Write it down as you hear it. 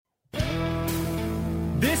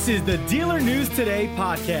This is the Dealer News Today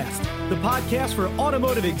podcast, the podcast for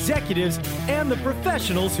automotive executives and the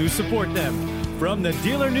professionals who support them. From the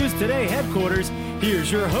Dealer News Today headquarters,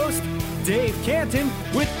 here's your host, Dave Cantin,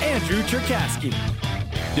 with Andrew Cherkasky.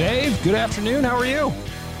 Dave, good afternoon. How are you?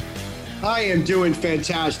 I am doing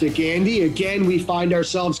fantastic, Andy. Again, we find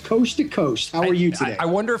ourselves coast to coast. How are you today? I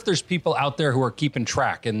wonder if there's people out there who are keeping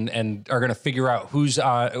track and are going to figure out who's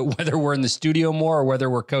whether we're in the studio more or whether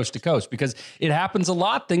we're coast to coast, because it happens a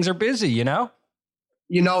lot. Things are busy, you know?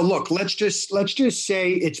 Look, let's just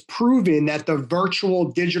say it's proven that the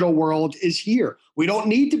virtual digital world is here. We don't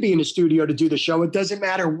need to be in a studio to do the show. It doesn't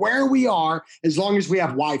matter where we are as long as we have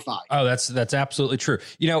Wi-Fi. Oh, that's absolutely true.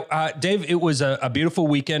 Dave, it was a beautiful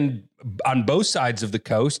weekend on both sides of the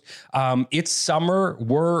coast. It's summer.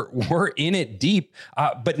 We're in it deep,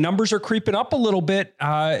 but numbers are creeping up a little bit.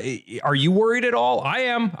 Are you worried at all? I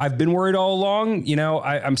am. I've been worried all along.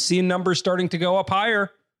 I'm seeing numbers starting to go up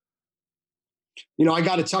higher. I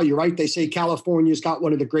got to tell you, right? They say California's got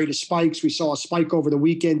one of the greatest spikes. We saw a spike over the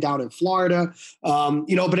weekend down in Florida.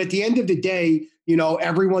 But at the end of the day,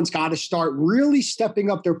 everyone's got to start really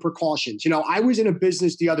stepping up their precautions. I was in a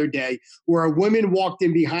business the other day where a woman walked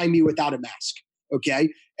in behind me without a mask. Okay.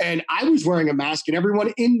 And I was wearing a mask and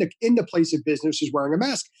everyone in the place of business was wearing a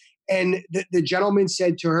mask. And the gentleman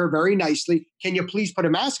said to her very nicely, "Can you please put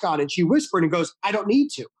a mask on?" And she whispered and goes, "I don't need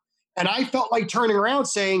to." And I felt like turning around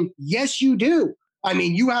saying, "Yes, you do. I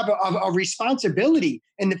mean, you have a responsibility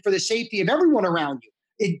and for the safety of everyone around you."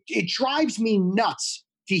 It drives me nuts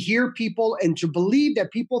to hear people and to believe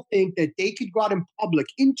that people think that they could go out in public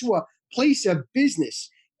into a place of business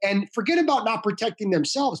and forget about not protecting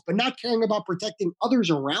themselves, but not caring about protecting others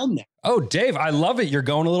around them. Oh, Dave, I love it. You're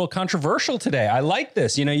going a little controversial today. I like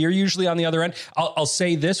this. You're usually on the other end. I'll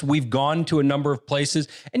say this. We've gone to a number of places,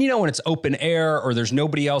 and when it's open air or there's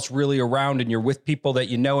nobody else really around and you're with people that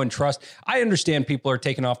you know and trust, I understand people are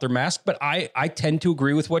taking off their mask, but I tend to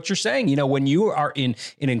agree with what you're saying. When you are in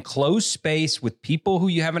an enclosed space with people who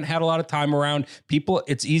you haven't had a lot of time around,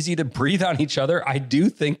 it's easy to breathe on each other. I do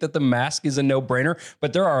think that the mask is a no-brainer,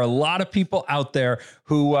 but there are a lot of people out there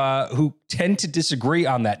who tend to disagree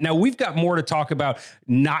on that. Now, we've got more to talk about,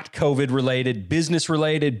 not COVID related, business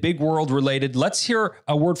related, big world related. Let's hear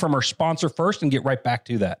a word from our sponsor first and get right back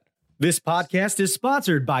to that. This podcast is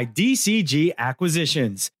sponsored by DCG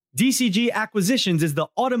Acquisitions. DCG Acquisitions is the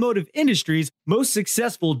automotive industry's most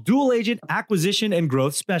successful dual agent acquisition and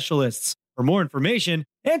growth specialists. For more information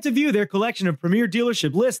and to view their collection of premier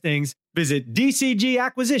dealership listings, visit DCG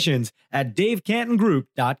Acquisitions at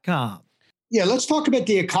davecantongroup.com. Yeah, let's talk about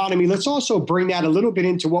the economy. Let's also bring that a little bit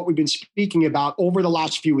into what we've been speaking about over the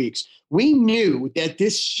last few weeks. We knew that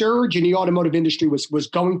this surge in the automotive industry was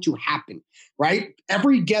going to happen, right?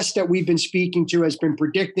 Every guest that we've been speaking to has been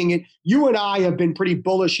predicting it. You and I have been pretty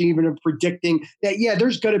bullish even in predicting that,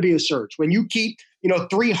 there's going to be a surge. When you keep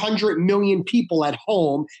 300 million people at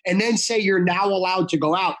home and then say you're now allowed to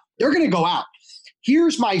go out, they're going to go out.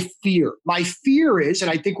 Here's my fear. My fear is,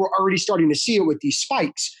 and I think we're already starting to see it with these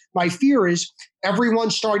spikes, my fear is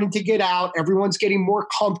everyone's starting to get out. Everyone's getting more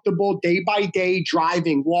comfortable day by day,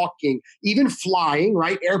 driving, walking, even flying,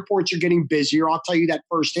 right? Airports are getting busier. I'll tell you that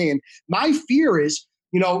firsthand. My fear is,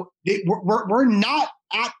 we're not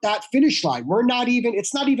at that finish line.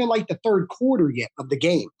 It's not even like the third quarter yet of the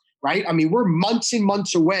game, right? I mean, we're months and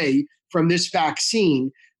months away from this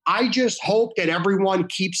vaccine. I just hope that everyone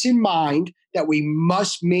keeps in mind that we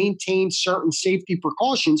must maintain certain safety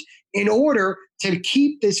precautions in order to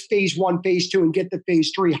keep this phase 1, phase 2, and get the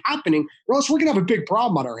phase 3 happening, or else we're going to have a big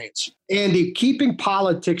problem on our hands. Andy, keeping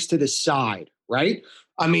politics to the side, right?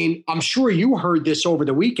 I mean, I'm sure you heard this over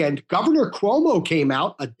the weekend. Governor Cuomo came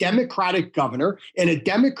out, a Democratic governor in a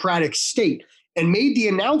Democratic state, and made the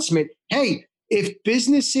announcement, hey, if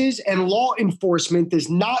businesses and law enforcement does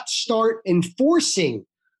not start enforcing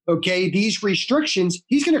these restrictions,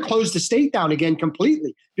 he's going to close the state down again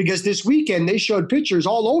completely. Because this weekend they showed pictures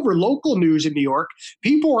all over local news in New York.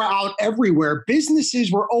 People were out everywhere.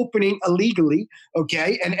 Businesses were opening illegally,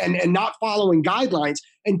 and not following guidelines.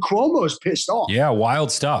 And Cuomo's pissed off. Yeah,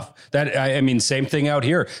 wild stuff. Same thing out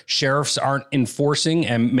here. Sheriffs aren't enforcing,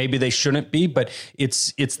 and maybe they shouldn't be, but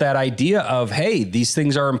it's that idea of, hey, these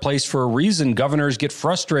things are in place for a reason. Governors get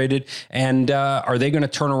frustrated, and are they going to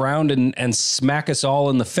turn around and smack us all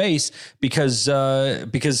in the face because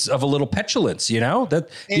of a little petulance?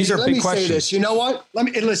 These are big questions. Let me say this. You know what?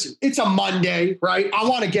 Listen. It's a Monday, right? I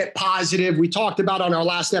want to get positive. We talked about on our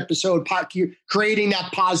last episode creating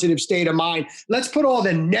that positive state of mind. Let's put all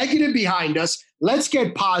the negative behind us. Let's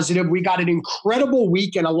get positive. We got an incredible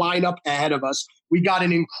week and a lineup ahead of us. We got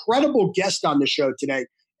an incredible guest on the show today.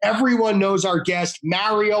 Everyone knows our guest,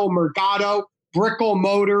 Mario Murgado, Brickell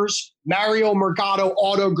Motors, Mario Murgado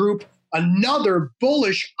Auto Group, another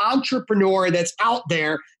bullish entrepreneur that's out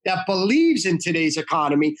there that believes in today's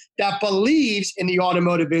economy, that believes in the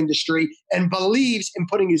automotive industry, and believes in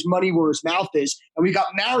putting his money where his mouth is. And we got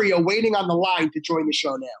Mario waiting on the line to join the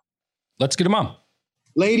show now. Let's get him on.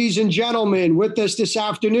 Ladies and gentlemen, with us this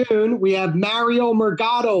afternoon, we have Mario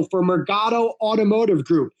Murgado for Murgado Automotive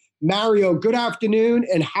Group. Mario, good afternoon,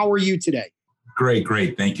 and how are you today? Great.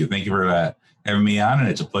 Thank you. Thank you for having me on, and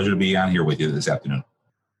it's a pleasure to be on here with you this afternoon.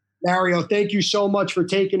 Mario, thank you so much for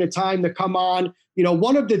taking the time to come on. You know,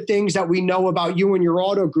 one of the things that we know about you and your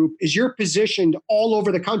auto group is you're positioned all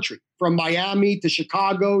over the country, from Miami to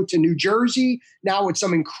Chicago to New Jersey, now with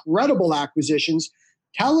some incredible acquisitions.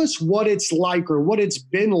 Tell us what it's like or what it's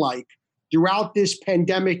been like throughout this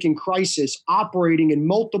pandemic and crisis, operating in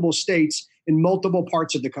multiple states in multiple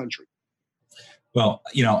parts of the country. Well,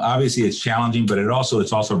 you know, obviously it's challenging, but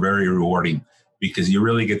it's also very rewarding because you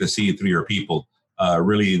really get to see through your people,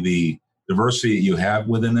 really the diversity that you have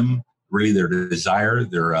within them, really their desire,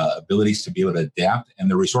 their abilities to be able to adapt, and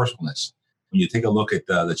their resourcefulness. When you take a look at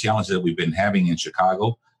the challenges that we've been having in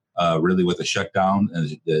Chicago, really with the shutdown,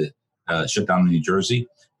 the shutdown in New Jersey,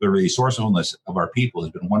 the resourcefulness of our people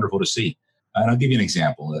has been wonderful to see. And I'll give you an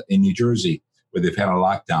example. In New Jersey, where they've had a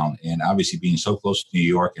lockdown, and obviously being so close to New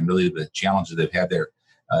York and really the challenges they've had there,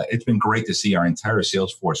 it's been great to see our entire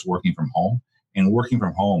sales force working from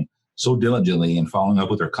home so diligently and following up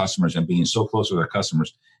with their customers and being so close with our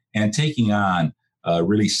customers and taking on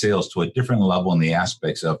really sales to a different level in the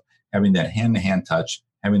aspects of having that hand-to-hand touch,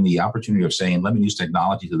 having the opportunity of saying, let me use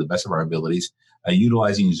technology to the best of our abilities,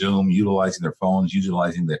 utilizing Zoom, utilizing their phones,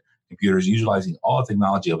 utilizing their computers, utilizing all the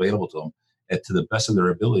technology available to them to the best of their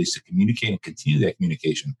abilities to communicate and continue that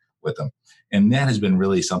communication with them. And that has been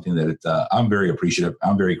really something that I'm very appreciative.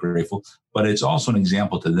 I'm very grateful. But it's also an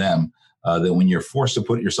example to them that when you're forced to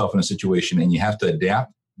put yourself in a situation and you have to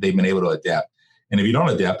adapt, they've been able to adapt. And if you don't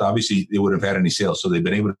adapt, obviously they wouldn't have had any sales. So they've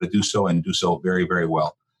been able to do so and do so very, very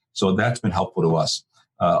well. So that's been helpful to us.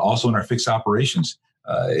 Also in our fixed operations,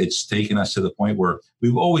 it's taken us to the point where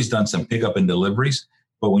we've always done some pickup and deliveries.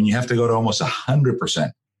 But when you have to go to almost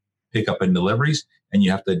 100% pickup and deliveries, and you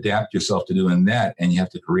have to adapt yourself to doing that, and you have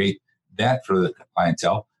to create that for the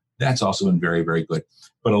clientele, that's also been very, very good.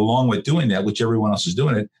 But along with doing that, which everyone else is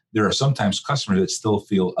doing it, there are sometimes customers that still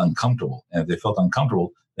feel uncomfortable. And if they felt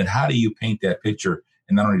uncomfortable, then how do you paint that picture?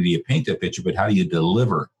 And not only do you paint that picture, but how do you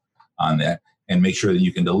deliver on that and make sure that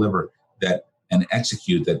you can deliver that and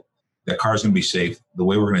execute that that car is going to be safe. The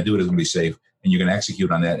way we're going to do it is going to be safe, and you're going to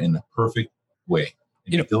execute on that in the perfect way.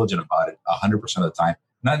 And you're diligent about it 100% of the time.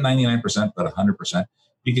 Not 99%, but 100%,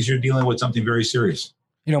 because you're dealing with something very serious.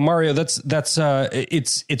 You know, Mario,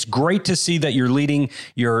 it's great to see that you're leading.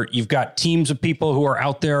 You've got teams of people who are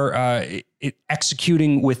out there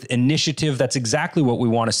executing with initiative. That's exactly what we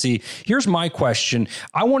want to see. Here's my question.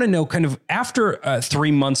 I want to know, kind of after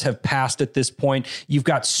 3 months have passed at this point, you've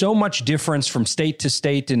got so much difference from state to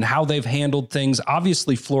state and how they've handled things.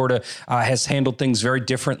 Obviously, Florida has handled things very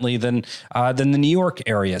differently than the New York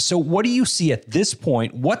area. So what do you see at this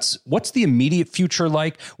point? What's the immediate future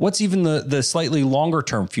like? What's even the slightly longer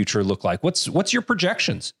term future look like? What's your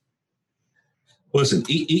projections? Listen,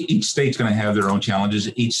 each state's going to have their own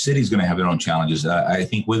challenges. Each city's going to have their own challenges. I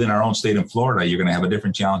think within our own state in Florida, you're going to have a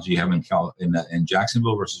different challenge you have in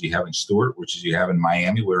Jacksonville versus you have in Stewart, which is you have in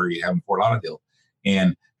Miami, where you have in Fort Lauderdale.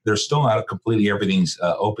 And there's still not completely everything's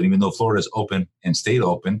open, even though Florida's open and stayed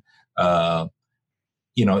open. Our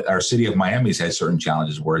city of Miami has had certain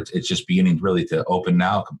challenges where it's just beginning really to open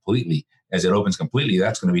now completely. As it opens completely,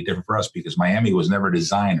 that's going to be different for us because Miami was never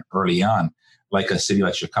designed early on like a city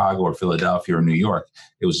like Chicago or Philadelphia or New York.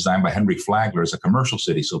 It was designed by Henry Flagler as a commercial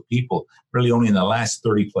city. So people really only in the last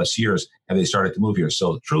 30 plus years have they started to move here.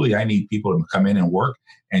 So truly, I need people to come in and work,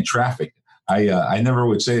 and traffic. I never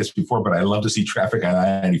would say this before, but I love to see traffic on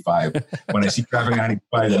I-95. When I see traffic on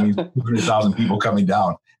I-95, that means 200,000 people coming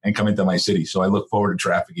down and coming to my city. So I look forward to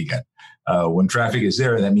traffic again. When traffic is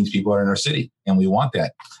there, that means people are in our city, and we want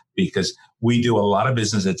that because we do a lot of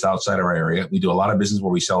business that's outside of our area. We do a lot of business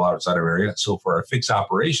where we sell outside of our area. So for our fixed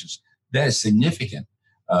operations, that is significant.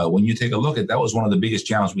 When you take a look at that, was one of the biggest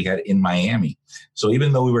challenges we had in Miami. So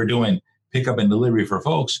even though we were doing pickup and delivery for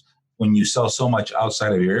folks, when you sell so much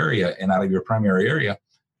outside of your area and out of your primary area,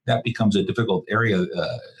 that becomes a difficult area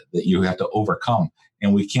that you have to overcome.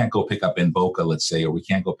 And we can't go pick up in Boca, let's say, or we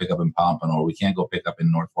can't go pick up in Pompano, or we can't go pick up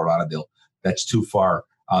in North Fort Lauderdale. That's too far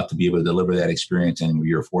out to be able to deliver that experience, and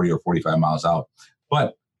you're 40 or 45 miles out.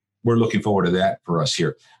 But we're looking forward to that for us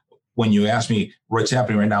here. when you ask me what's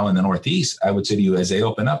happening right now in the Northeast, I would say to you, as they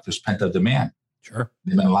open up, there's pent-up demand. Sure.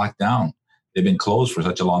 They've been locked down. They've been closed for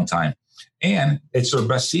such a long time. And it's their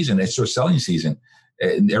best season. It's their selling season.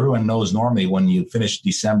 And everyone knows normally when you finish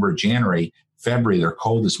December, January, February, they're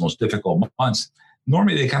coldest, most difficult months.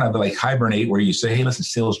 Normally they kind of like hibernate where you say, hey, listen,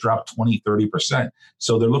 sales drop 20, 30%.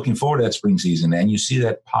 So they're looking forward to that spring season. And you see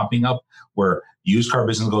that popping up where used car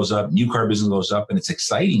business goes up, new car business goes up, and it's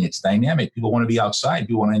exciting. It's dynamic. People want to be outside.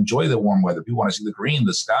 People want to enjoy the warm weather. People want to see the green,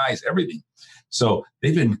 the skies, everything. So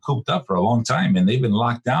they've been cooped up for a long time and they've been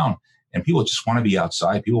locked down. And people just want to be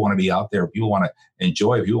outside. People want to be out there. People want to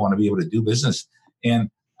enjoy. People want to be able to do business. And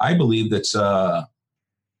I believe that's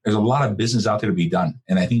there's a lot of business out there to be done.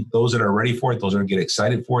 And I think those that are ready for it, those that get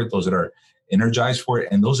excited for it, those that are energized for it,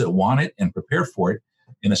 and those that want it and prepare for it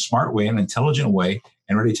in a smart way, an intelligent way,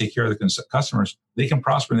 and ready to take care of the customers, they can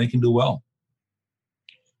prosper and they can do well.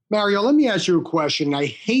 Mario, let me ask you a question. I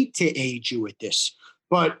hate to age you with this,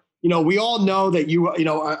 but we all know that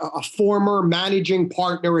a former managing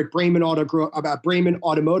partner at Braman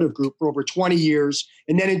Automotive Group for over 20 years,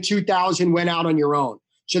 and then in 2000 went out on your own.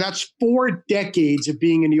 So that's 4 decades of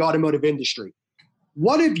being in the automotive industry.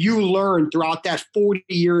 What have you learned throughout that 40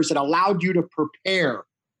 years that allowed you to prepare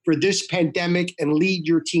for this pandemic and lead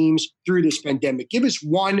your teams through this pandemic? Give us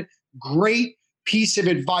one great piece of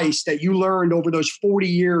advice that you learned over those 40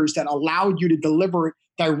 years that allowed you to deliver it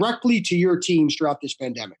directly to your teams throughout this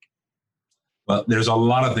pandemic. Well, there's a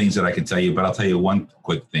lot of things that I can tell you, but I'll tell you one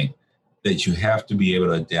quick thing, that you have to be able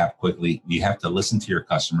to adapt quickly. You have to listen to your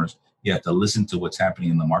customers. You have to listen to what's happening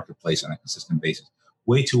in the marketplace on a consistent basis.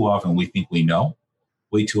 Way too often we think we know.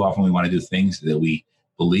 Way too often we want to do things that we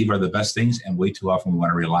believe are the best things, and way too often we want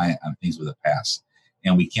to rely on things of the past.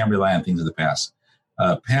 And we can't rely on things of the past.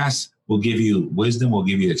 Past will give you wisdom, will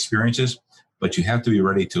give you experiences, but you have to be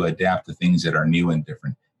ready to adapt to things that are new and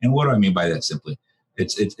different. And what do I mean by that simply?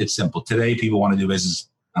 It's simple. Today, people want to do business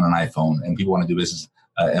on an iPhone, and people want to do business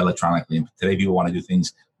electronically. And today, people want to do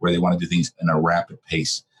things where they want to do things in a rapid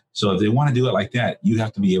pace. So if they want to do it like that, you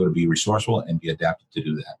have to be able to be resourceful and be adapted to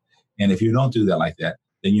do that. And if you don't do that like that,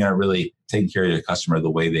 then you're not really taking care of your customer the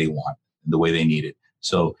way they want, the way they need it.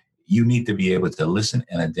 So you need to be able to listen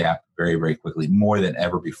and adapt very, very quickly, more than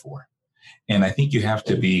ever before. And I think you have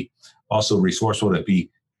to be also resourceful to be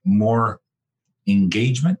more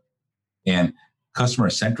engagement and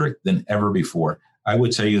customer-centric than ever before. I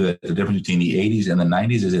would tell you that the difference between the 80s and the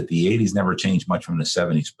 90s is that the 80s never changed much from the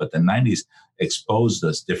 70s, but the 90s exposed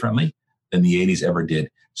us differently than the 80s ever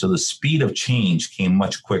did. So the speed of change came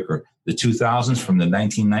much quicker. The 2000s from the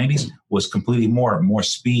 1990s was completely more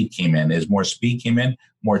speed came in. As more speed came in,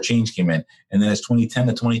 more change came in. And then as 2010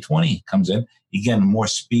 to 2020 comes in, again, more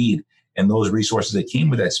speed. And those resources that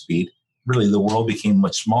came with that speed, really the world became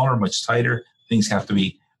much smaller, much tighter. Things have to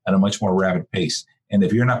be at a much more rapid pace. And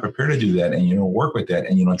if you're not prepared to do that, and you don't work with that,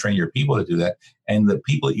 and you don't train your people to do that, and the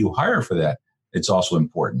people that you hire for that, it's also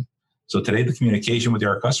important. So today, the communication with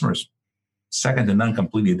our customers, second to none,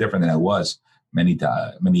 completely different than it was many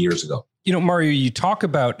years ago. Mario, you talk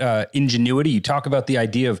about ingenuity. You talk about the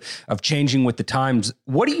idea of changing with the times.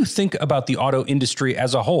 What do you think about the auto industry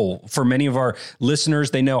as a whole? For many of our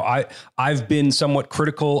listeners, they know I've been somewhat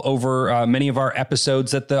critical over many of our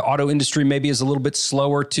episodes that the auto industry maybe is a little bit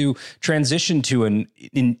slower to transition to an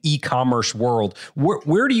e-commerce world.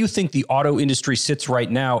 Where do you think the auto industry sits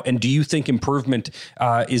right now? And do you think improvement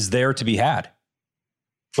is there to be had?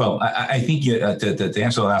 Well, I think to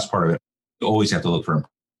answer the last part of it, you always have to look for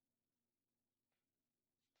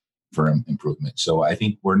improvement. So I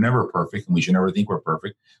think we're never perfect, and we should never think we're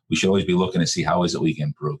perfect. We should always be looking to see how is it we can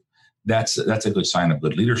improve. That's a good sign of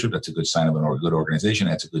good leadership. That's a good sign of a good organization.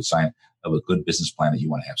 That's a good sign of a good business plan that you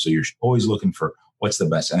want to have. So you're always looking for what's the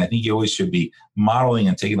best. And I think you always should be modeling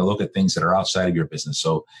and taking a look at things that are outside of your business.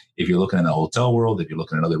 So if you're looking in the hotel world, if you're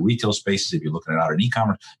looking at other retail spaces, if you're looking at out in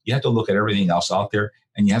e-commerce, you have to look at everything else out there,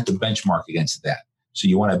 and you have to benchmark against that. So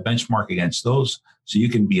you want to benchmark against those so you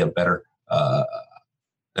can be a better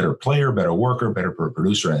player, better worker, better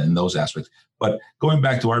producer in those aspects. But going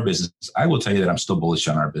back to our business, I will tell you that I'm still bullish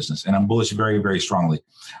on our business, and I'm bullish very, very strongly.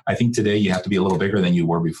 I think today you have to be a little bigger than you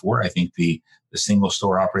were before. I think the single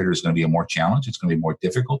store operator is going to be a more challenge. It's going to be more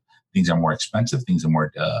difficult. Things are more expensive. Things are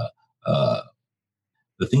more,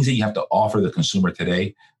 the things that you have to offer the consumer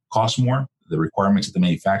today cost more. The requirements that the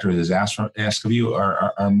manufacturer has asked of you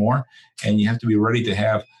are more, and you have to be ready to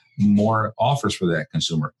have more offers for that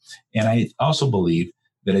consumer. And I also believe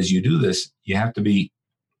that as you do this, you have to be,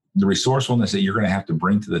 the resourcefulness that you're going to have to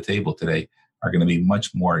bring to the table today are going to be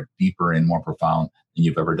much more deeper and more profound than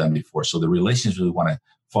you've ever done before. So the relationships we want to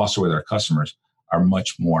foster with our customers are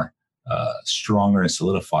much more stronger and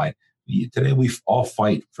solidified today we all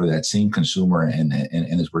fight for that same consumer. And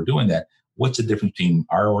as we're doing that, what's the difference between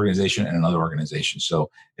our organization and another organization? So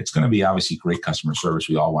it's going to be obviously great customer service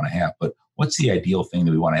we all want to have, but what's the ideal thing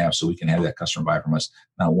that we want to have so we can have that customer buy from us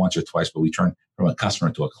not once or twice, but we turn from a customer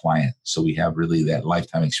to a client. So we have really that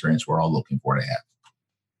lifetime experience we're all looking for to have.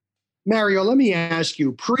 Mario, let me ask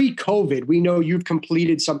you, pre-COVID, we know you've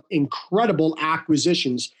completed some incredible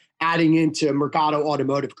acquisitions adding into Mercado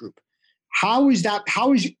Automotive Group.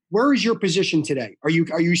 Where is your position today? Are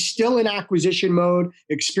you still in acquisition mode,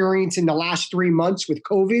 experiencing the last 3 months with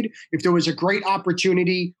COVID? If there was a great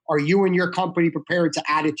opportunity, are you and your company prepared to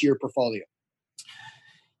add it to your portfolio?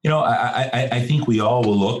 I think we all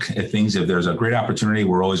will look at things. If there's a great opportunity,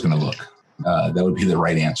 we're always going to look. That would be the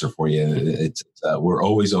right answer for you. We're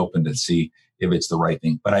always open to see if it's the right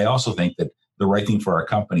thing. But I also think that the right thing for our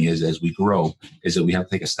company is, as we grow, is that we have to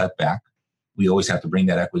take a step back. We always have to bring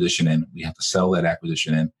that acquisition in. We have to sell that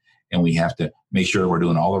acquisition in, and we have to make sure we're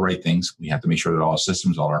doing all the right things. We have to make sure that all our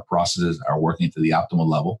systems, all our processes are working to the optimal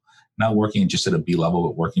level, not working just at a B level,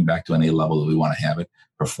 but working back to an A level that we want to have it,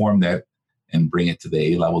 perform that and bring it to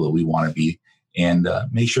the A level that we want to be, and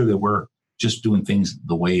make sure that we're just doing things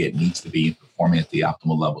the way it needs to be, performing at the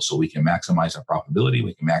optimal level so we can maximize our profitability,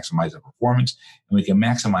 we can maximize our performance, and we can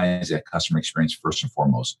maximize that customer experience first and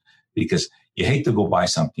foremost. Because you hate to go buy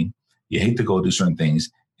something, you hate to go do certain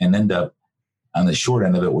things and end up on the short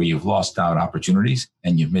end of it where you've lost out opportunities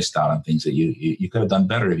and you've missed out on things that you could have done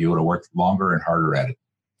better if you would have worked longer and harder at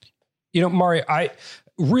it. Mario, I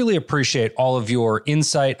really appreciate all of your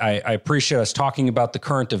insight. I appreciate us talking about the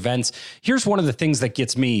current events. Here's one of the things that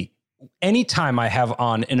gets me anytime I have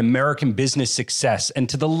on an American business success, and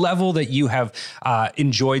to the level that you have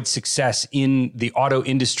enjoyed success in the auto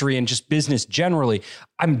industry and just business generally,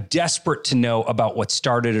 I'm desperate to know about what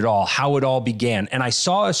started it all, how it all began. And I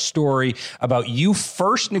saw a story about you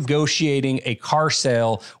first negotiating a car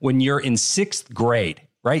sale when you're in 6th grade.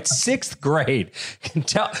 Right? 6th grade.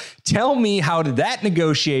 Tell me, how did that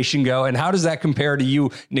negotiation go? And how does that compare to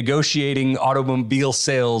you negotiating automobile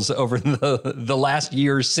sales over the last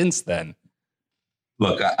years since then?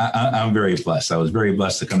 Look, I'm very blessed. I was very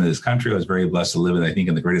blessed to come to this country. I was very blessed to live in, I think,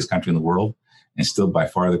 in the greatest country in the world, and still by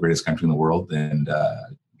far the greatest country in the world, and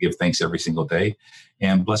give thanks every single day.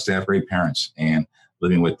 And blessed to have great parents, and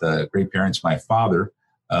living with great parents. My father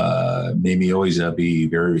made me always be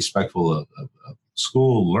very respectful of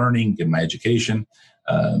school, learning, get my education,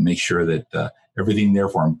 make sure that everything there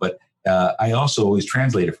for him. But I also always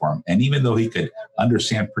translated for him. And even though he could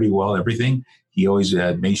understand pretty well everything, he always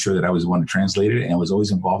made sure that I was the one to translate it, and was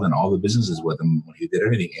always involved in all the businesses with him when he did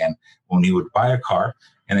everything. And when he would buy a car,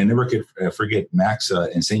 and I never could forget Max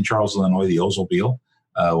in St. Charles, Illinois, the Oldsmobile,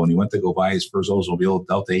 when he went to go buy his first Oldsmobile,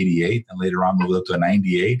 Delta 88, and later on moved up to a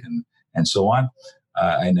 98 and so on.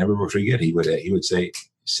 I never will forget, he would say,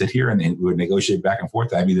 sit here, and we would negotiate back and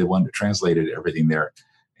forth. I'd be the one that translated everything there.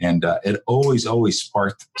 And it always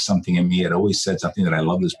sparked something in me. It always said something that I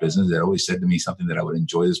love this business. It always said to me something that I would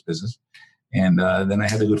enjoy this business. And then I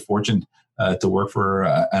had the good fortune to work for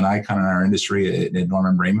an icon in our industry at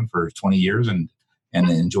Norman Raymond for 20 years and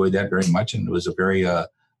enjoyed that very much. And it was a very a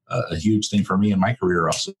huge thing for me in my career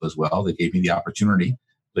also as well. That gave me the opportunity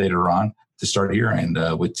later on to start here, and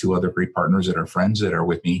with 2 other great partners that are friends that are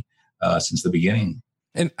with me since the beginning.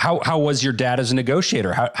 And how was your dad as a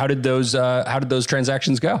negotiator? How did those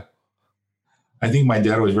transactions go? I think my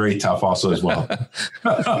dad was very tough also as well.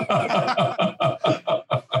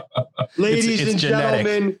 Ladies and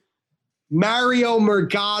gentlemen, Mario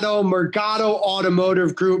Morgado, Morgado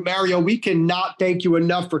Automotive Group. Mario, we cannot thank you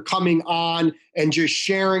enough for coming on and just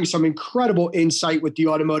sharing some incredible insight with the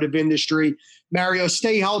automotive industry. Mario,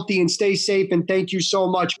 stay healthy and stay safe, and thank you so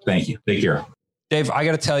much. Thank you. Take care. Dave, I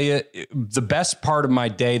got to tell you, the best part of my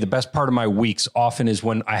day, the best part of my weeks often is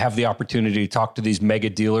when I have the opportunity to talk to these mega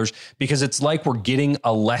dealers, because it's like we're getting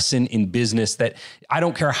a lesson in business that I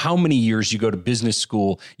don't care how many years you go to business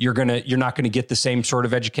school, you're not going to get the same sort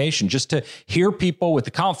of education. Just to hear people with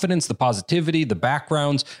the confidence, the positivity, the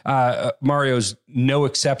backgrounds, Mario's no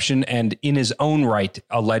exception, and in his own right,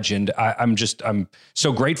 a legend. I'm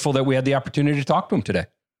so grateful that we had the opportunity to talk to him today.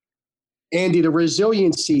 Andy, the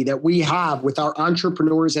resiliency that we have with our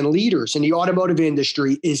entrepreneurs and leaders in the automotive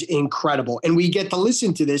industry is incredible. And we get to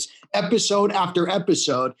listen to this episode after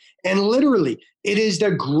episode. And literally, it is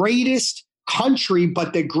the greatest country,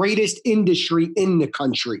 but the greatest industry in the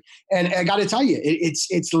country. And I got to tell you,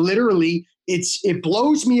 it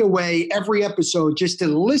blows me away every episode just to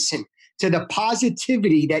listen to the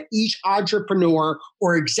positivity that each entrepreneur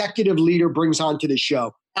or executive leader brings onto the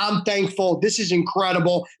show. I'm thankful. This is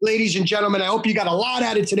incredible. Ladies and gentlemen, I hope you got a lot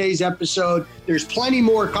out of today's episode. There's plenty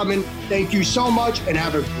more coming. Thank you so much and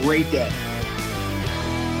have a great day.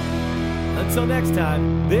 Until next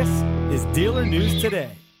time, this is Dealer News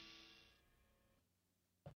Today.